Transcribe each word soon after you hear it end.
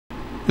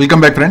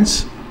Welcome back friends.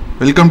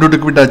 Welcome to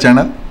Tikvita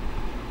channel.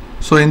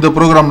 So இந்த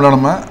ப்ரோக்ராமில்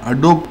நம்ம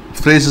Adobe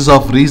phrases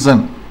of reason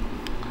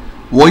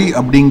why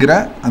அப்படிங்கிற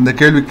அந்த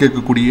கேள்வி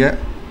கேட்கக்கூடிய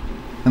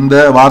அந்த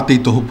வார்த்தை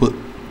தொகுப்பு,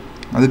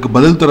 அதுக்கு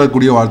பதில்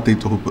தரக்கூடிய வார்த்தை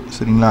தொகுப்பு,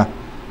 சரிங்களா?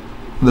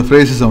 இந்த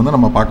phrases வந்து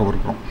நம்ம பார்க்க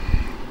போகிறோம்.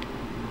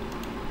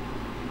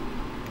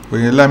 இப்போ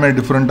எல்லாமே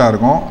டிஃப்ரெண்ட்டாக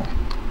இருக்கும்.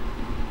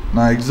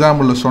 நான்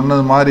எக்ஸாம்பிளில்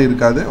சொன்னது மாதிரி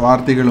இருக்காது.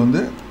 வார்த்தைகள்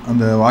வந்து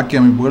அந்த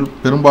வாக்கிய அமைப்புகள்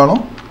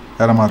பெரும்பாலும்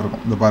வேறு மாதிரி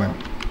இருக்கும். இந்த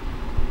பாருங்கள்,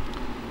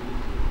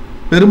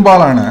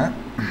 பெரும்பாலான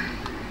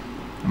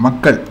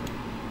மக்கள்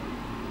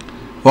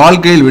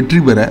வாழ்க்கையில் வெற்றி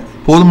பெற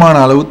போதுமான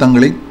அளவு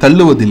தங்களை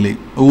தள்ளுவதில்லை,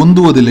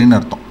 உந்துவதில்லைன்னு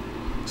அர்த்தம்,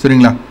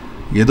 சரிங்களா?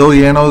 ஏதோ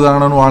ஏனோ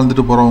தானோன்னு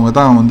வாழ்ந்துட்டு போகிறவங்க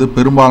தான் வந்து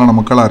பெரும்பாலான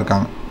மக்களாக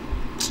இருக்காங்க.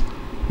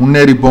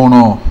 முன்னேறி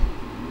போகணும்,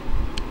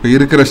 இப்போ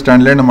இருக்கிற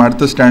ஸ்டாண்ட்லேயே நம்ம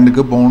அடுத்த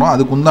ஸ்டாண்டுக்கு போகணும்,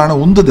 அதுக்கு உண்டான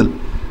உந்துதல்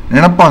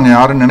நினைப்பாங்க,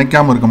 யாரும்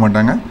நினைக்காமல் இருக்க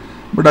மாட்டாங்க.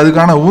 பட்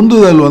அதுக்கான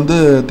உந்துதல் வந்து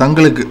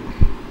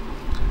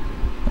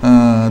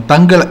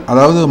தங்களை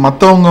அதாவது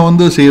மற்றவங்க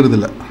வந்து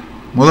செய்கிறதில்ல,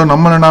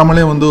 நம்மளை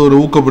நாமளே வந்து ஒரு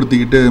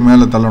ஊக்கப்படுத்திக்கிட்டு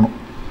மேலே தள்ளணும்,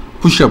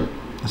 புஷ்அப்,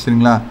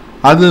 சரிங்களா?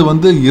 அது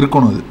வந்து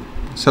இருக்கணும். அது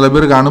சில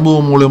பேருக்கு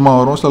அனுபவம் மூலியமாக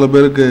வரும், சில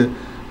பேருக்கு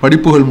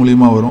படிப்புகள்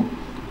மூலியமாக வரும்,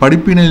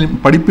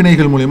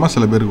 படிப்பினைகள் மூலியமாக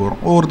சில பேருக்கு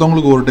வரும்,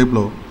 ஒவ்வொருத்தவங்களுக்கு ஒரு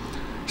டைப்பில் வரும்,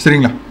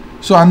 சரிங்களா?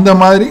 ஸோ அந்த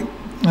மாதிரி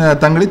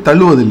தங்களை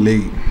தள்ளுவதில்லை.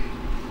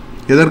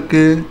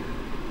 எதற்கு?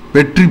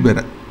 வெற்றி பெற.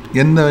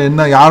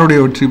 என்ன யாருடைய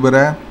வெற்றி பெற?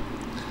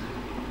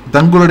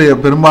 தங்களுடைய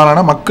பெரும்பாலான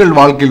மக்கள்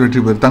வாழ்க்கையில்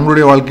வெற்றி பெற,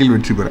 தங்களுடைய வாழ்க்கையில்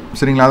வெற்றி பெற,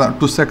 சரிங்களா? அதான்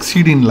to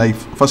succeed in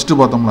life first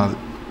பார்த்தோம்னா அது.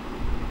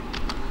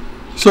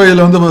 ஸோ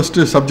இதில் வந்து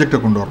ஃபஸ்ட்டு சப்ஜெக்டை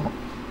கொண்டு வரணும்.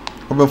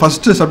 அப்போ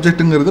ஃபஸ்ட்டு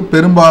சப்ஜெக்ட்டுங்கிறது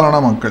பெரும்பாலான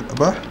மக்கள்,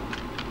 அப்போ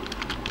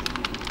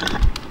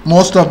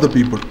most of the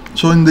people.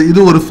 So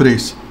இது ஒரு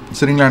ஃப்ரேஸ்,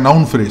 சரிங்களா?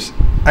 Noun phrase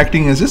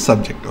acting S is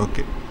subject,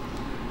 okay.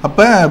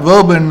 அப்போ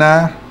வேர்ப் என்ன?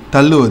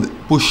 தள்ளுவது,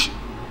 புஷ்.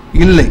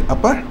 இல்லை,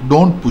 அப்போ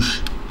டோன்ட் புஷ்.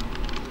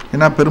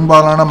 ஏன்னா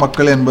பெரும்பாலான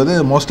மக்கள் என்பது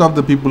மோஸ்ட் ஆஃப்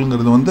த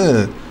பீப்புளுங்கிறது வந்து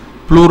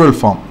plural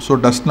form, so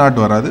does not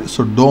வராது.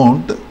 So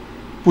don't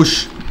push.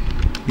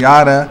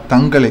 யாரை?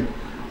 தங்களை.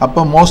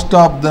 அப்போ மோஸ்ட்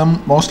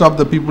ஆஃப்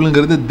த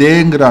பீப்புளுங்கிறது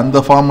தேங்கிற அந்த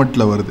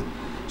ஃபார்மெட்டில் வருது.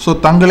 ஸோ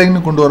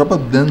தங்களைன்னு கொண்டு வரப்போ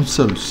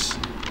தெம்செல்ஸ்.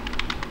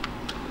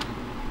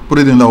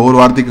 புரியுதுங்களா? ஒரு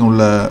வார்த்தைக்கு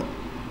உள்ள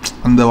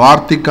அந்த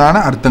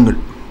வார்த்தைக்கான அர்த்தங்கள்.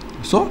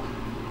 So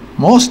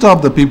most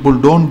of the people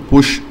don't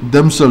push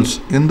themselves.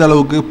 எந்த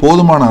அளவுக்கு?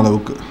 போதுமான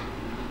அளவுக்கு,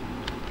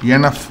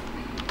 எனஃப்,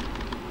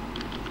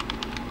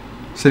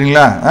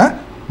 சரிங்களா?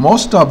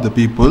 Most of the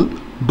people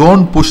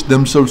don't push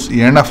themselves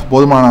enough.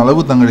 போதுமான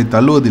அளவு தங்களை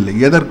தள்ளுவதில்லை.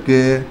 எதற்கு?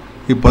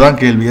 இப்போ தான்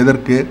கேள்வி.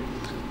 எதற்கு?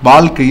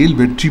 வாழ்க்கையில்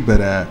வெற்றி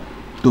பெற.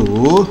 To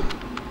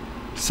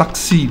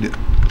succeed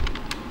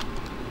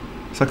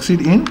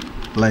in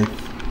life.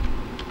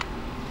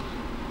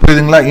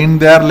 புரியுதுங்களா? இன்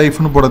தேர்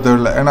லைஃப்னு போட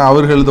தேவையில்லை, ஏன்னா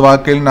அவர்களது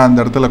வாழ்க்கையில் நான்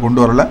அந்த இடத்துல கொண்டு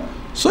வரல.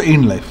 So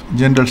in life,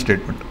 general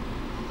statement,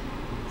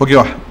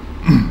 ஓகேவா?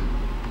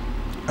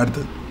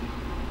 அடுத்தது,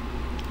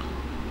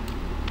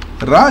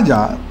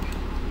 ராஜா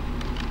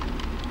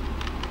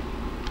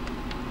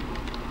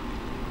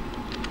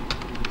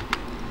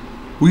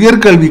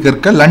உயர்கல்வி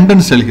கற்க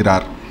லண்டன்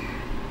செல்கிறார்.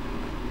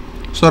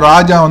 ஸோ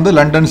ராஜா வந்து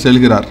லண்டன்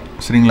செல்கிறார்,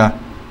 சரிங்களா?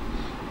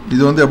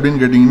 இது வந்து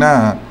எப்படின்னு கேட்டிங்கன்னா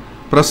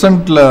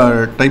ப்ரெசண்ட்டில்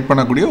டைப்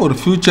பண்ணக்கூடிய ஒரு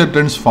ஃப்யூச்சர்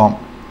டென்ஸ் ஃபார்ம்.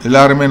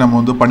 எல்லாருமே நம்ம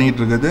வந்து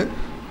பண்ணிகிட்டு இருக்குது,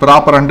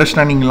 ப்ராப்பர்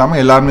அண்டர்ஸ்டாண்டிங்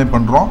இல்லாமல் எல்லாருமே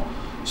பண்ணுறோம்.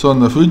 ஸோ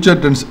அந்த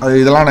ஃப்யூச்சர் டென்ஸ்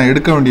இதெல்லாம் நான்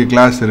எடுக்க வேண்டிய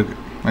கிளாஸ்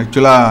இருக்குது.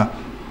 ஆக்சுவலாக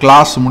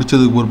கிளாஸ்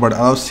முடித்ததுக்கு பிற்பாடு,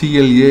 அதாவது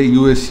சிஎல்ஏ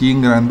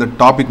யூஎஸ்சிங்கிற அந்த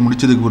டாபிக்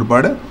முடித்ததுக்கு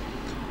பிற்பாடு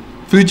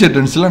ஃப்யூச்சர்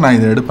டென்ஸில் நான்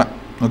இதை எடுப்பேன்,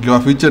 ஓகேவா?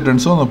 ஃப்யூச்சர்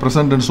டென்ஸும் அந்த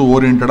ப்ரெசன்ட் டென்ஸும்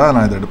ஓரியன்டாக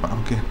நான் இதை எடுப்பேன்,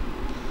 okay.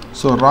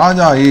 So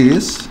Raja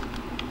is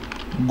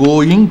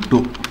going to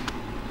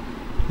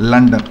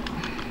London.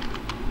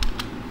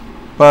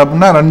 இப்போ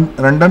அப்படின்னா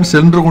லண்டன்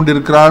சென்று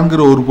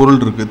கொண்டிருக்கிறாருங்கிற ஒரு பொருள்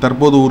இருக்குது.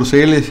 தற்போது ஒரு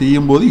செயலை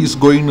செய்யும்போது இஸ்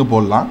கோயிங்னு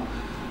போடலாம்.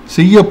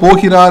 செய்ய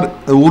போகிறார்,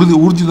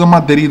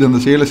 ஊர்ஜிதமாக தெரியுது, அந்த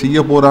செயலை செய்ய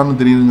போகிறான்னு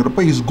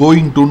தெரியுதுங்கிறப்ப இஸ்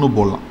கோயிங் டுன்னு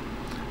போடலாம்.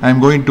 I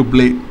am going to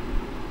play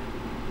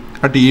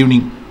at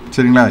evening,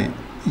 சரிங்களா?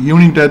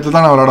 ஈவினிங் டயத்தில்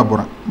தான் நான் விளையாட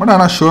போகிறேன், பட்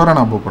ஆனால் ஷுவராக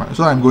நான் போகிறேன்.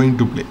 So I am going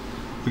to play,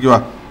 ஓகேவா?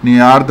 நீ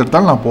யார்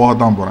தடுத்தாலும் நான்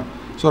போகத்தான் போகிறேன்.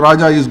 So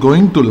Raja is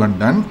going to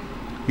London.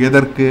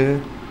 எதற்கு?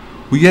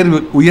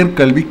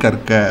 உயர்கல்வி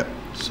கற்க.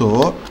 ஸோ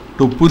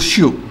டு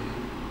புர்ஷ்யூ,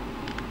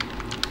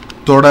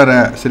 தொடர,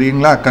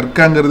 சரிங்களா?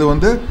 கற்கங்கிறது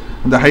வந்து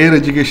இந்த ஹையர்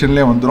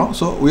எஜுகேஷன்லேயே வந்துடும்.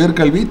 ஸோ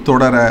உயர்கல்வி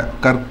தொடர,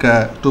 கற்க,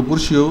 டு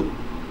புர்ஷ்யூ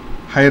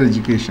ஹையர்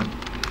எஜுகேஷன்.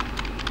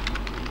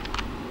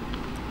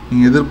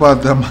 நீங்கள்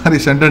எதிர்பார்த்த மாதிரி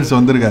சென்டென்ஸ்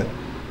வந்திருக்காது.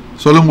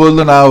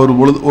 சொல்லும்போது நான்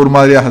ஒரு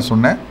மாதிரியாக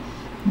சொன்னேன்,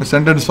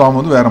 சென்டென்ஸ் ஃபார்ம்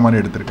வந்து வேறு மாதிரி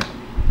எடுத்திருக்கேன்.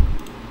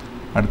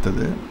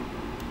 அடுத்தது,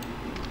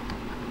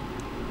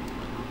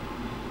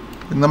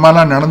 இந்த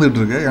மாதிரிலாம்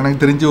நடந்துகிட்ருக்கு.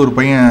 எனக்கு தெரிஞ்சு ஒரு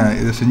பையன்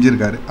இதை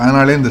செஞ்சுருக்காரு,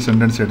 அதனாலே இந்த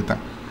சென்டென்ஸ்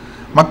எடுத்தேன்.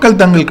 மக்கள்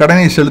தங்கள்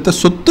கடனை செலுத்த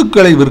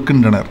சொத்துக்களை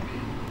விற்கின்றனர்.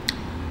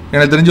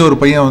 எனக்கு தெரிஞ்ச ஒரு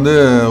பையன் வந்து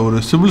ஒரு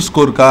சிவில்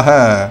ஸ்கோருக்காக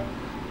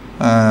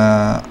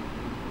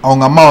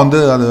அவங்க அம்மா வந்து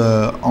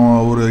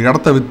அவன் ஒரு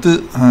இடத்த விற்று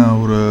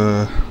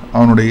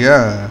அவனுடைய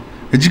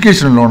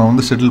எஜுகேஷன் லோனை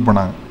வந்து செட்டில்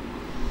பண்ணாங்க.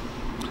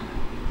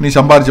 நீ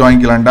சம்பாரித்து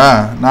வாங்கிக்கலாம்டா,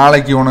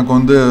 நாளைக்கு உனக்கு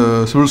வந்து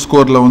சிவில்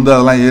ஸ்கோரில் வந்து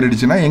அதெல்லாம்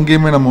ஏறிடுச்சுன்னா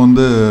எங்கேயுமே நம்ம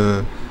வந்து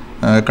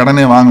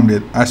கடனே வாங்க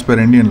முடியாது ஆஸ்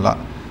பர் இந்தியன் லா.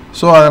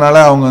 ஸோ அதனால்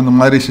அவங்க அந்த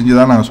மாதிரி செஞ்சு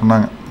தான் நாங்கள்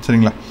சொன்னாங்க.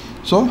 சரிங்களா?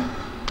 ஸோ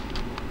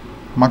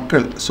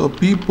மக்கள், ஸோ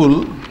பீப்புள்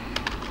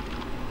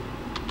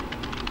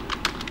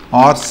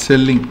ஆர்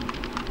செல்லிங்,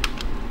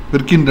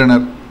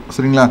 விற்கின்றனர்.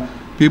 சரிங்களா?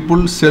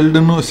 பீப்புள்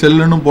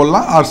செல்லுன்னு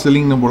போடலாம், ஆர்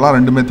செல்லிங்னு போடலாம்,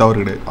 ரெண்டுமே தவறு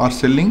கிடையாது. ஆர்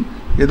செல்லிங்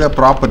எதை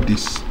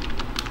properties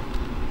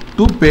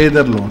to pay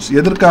there loans.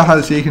 எதற்காக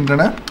அதை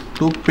செய்கின்றனர்?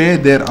 டு பே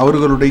தேர்,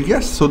 அவர்களுடைய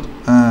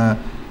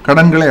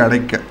கடன்களை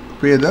அடைக்க.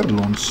 பே தேர்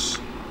லோன்ஸ்.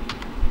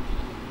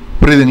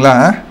 புரியுதுங்களா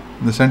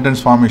இந்த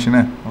சென்டென்ஸ்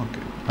ஃபார்மேஷனு?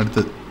 ஓகே,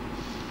 அடுத்தது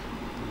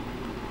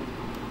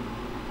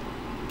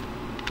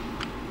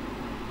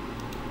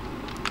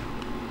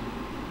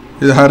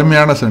இது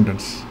அருமையான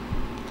சென்டென்ஸ்.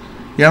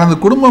 எனது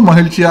குடும்பம்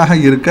மகிழ்ச்சியாக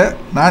இருக்க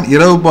நான்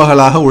இரவு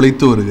பகலாக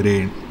உழைத்து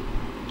வருகிறேன்.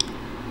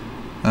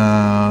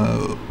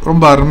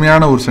 ரொம்ப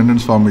அருமையான ஒரு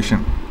சென்டென்ஸ்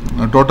ஃபார்மேஷன்.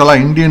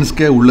 டோட்டலாக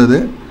இந்தியன்ஸ்க்கே உள்ளது.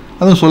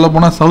 அதுவும்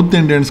சொல்லப்போனால் சவுத்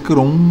இண்டியன்ஸ்க்கு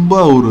ரொம்ப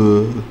ஒரு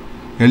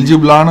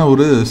எலிஜிபிளான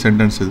ஒரு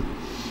சென்டென்ஸ் இது.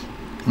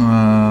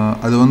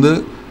 அது வந்து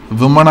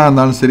விமனாக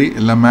இருந்தாலும் சரி,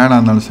 இல்லை மேனாக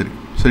இருந்தாலும் சரி.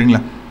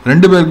 சரிங்களா?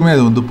 ரெண்டு பேருக்குமே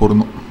அது வந்து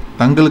பொருந்தும்.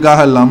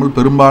 தங்களுக்காக இல்லாமல்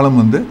பெரும்பாலும்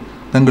வந்து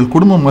தங்கள்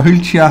குடும்பம்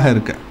மகிழ்ச்சியாக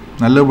இருக்க,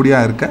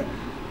 நல்லபடியாக இருக்க,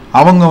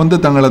 அவங்க வந்து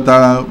தங்களை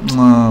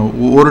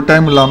ஒரு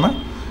டைம் இல்லாமல்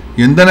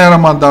எந்த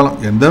நேரமாக இருந்தாலும்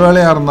எந்த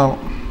வேலையாக இருந்தாலும்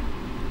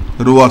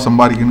ரூபா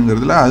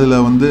சம்பாதிக்கணுங்கிறதுல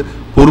அதில் வந்து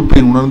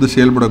பொறுப்பை உணர்ந்து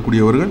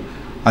செயல்படக்கூடியவர்கள்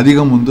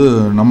அதிகம் வந்து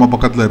நம்ம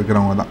பக்கத்தில்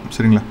இருக்கிறவங்க தான்.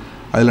 சரிங்களா?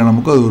 அதில்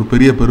நமக்கு அது ஒரு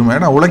பெரிய பெருமை.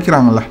 ஏன்னா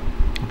உழைக்கிறாங்கல்ல.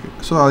 ஓகே,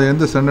 ஸோ அது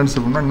எந்த சென்டென்ஸ்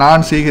அப்படின்னா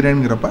நான்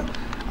செய்கிறேங்கிறப்ப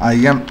I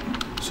am.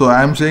 So I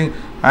am saying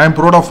I am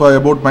proud of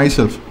about my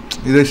self.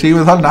 இதை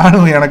செய்வதால்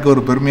நானும் எனக்கு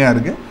ஒரு பெருமையாக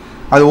இருக்குது.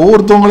 அது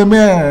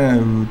ஒவ்வொருத்தவங்களுமே,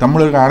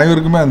 தமிழர்கள்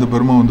அனைவருக்குமே அந்த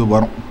பெருமை வந்து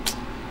வரும்.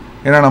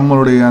 ஏன்னா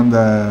நம்மளுடைய அந்த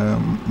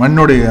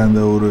மண்ணுடைய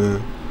அந்த ஒரு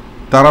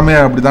திறமையை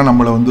அப்படி தான்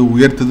நம்மளை வந்து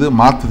உயர்த்துது,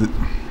 மாற்றுது.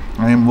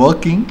 I am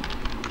working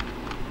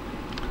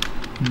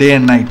day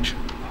and night.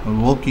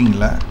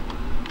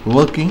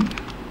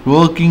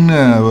 ஒர்க்கிங்னு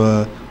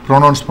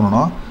pronounce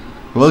பண்ணணும்.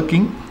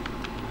 Working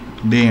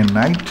day and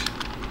night.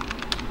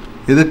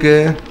 எதுக்கு?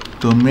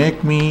 To make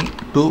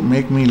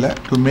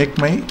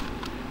my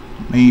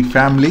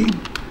family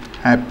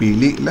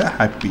happily, இல்லை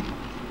ஹாப்பி.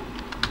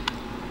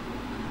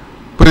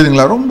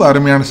 புரியுதுங்களா? ரொம்ப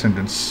அருமையான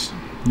sentence.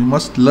 You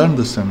must learn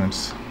this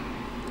sentence.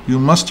 You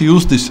must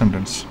use this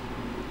sentence.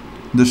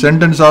 இந்த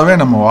சென்டென்ஸாகவே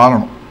நம்ம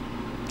வாழணும்.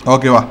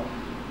 ஓகேவா?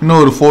 இன்னும்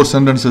ஒரு 4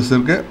 சென்டென்சஸ்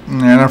இருக்குது.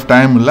 எனஃப்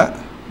டைம் இல்லை.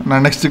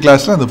 நான் நெக்ஸ்ட்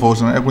கிளாஸில் அந்த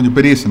 4 கொஞ்சம்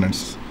பெரிய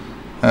sentence.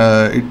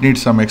 It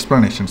needs some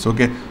explanations.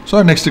 Okay,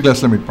 so next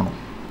கிளாஸில் மீட் பண்ணுவோம்.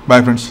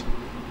 Bye friends.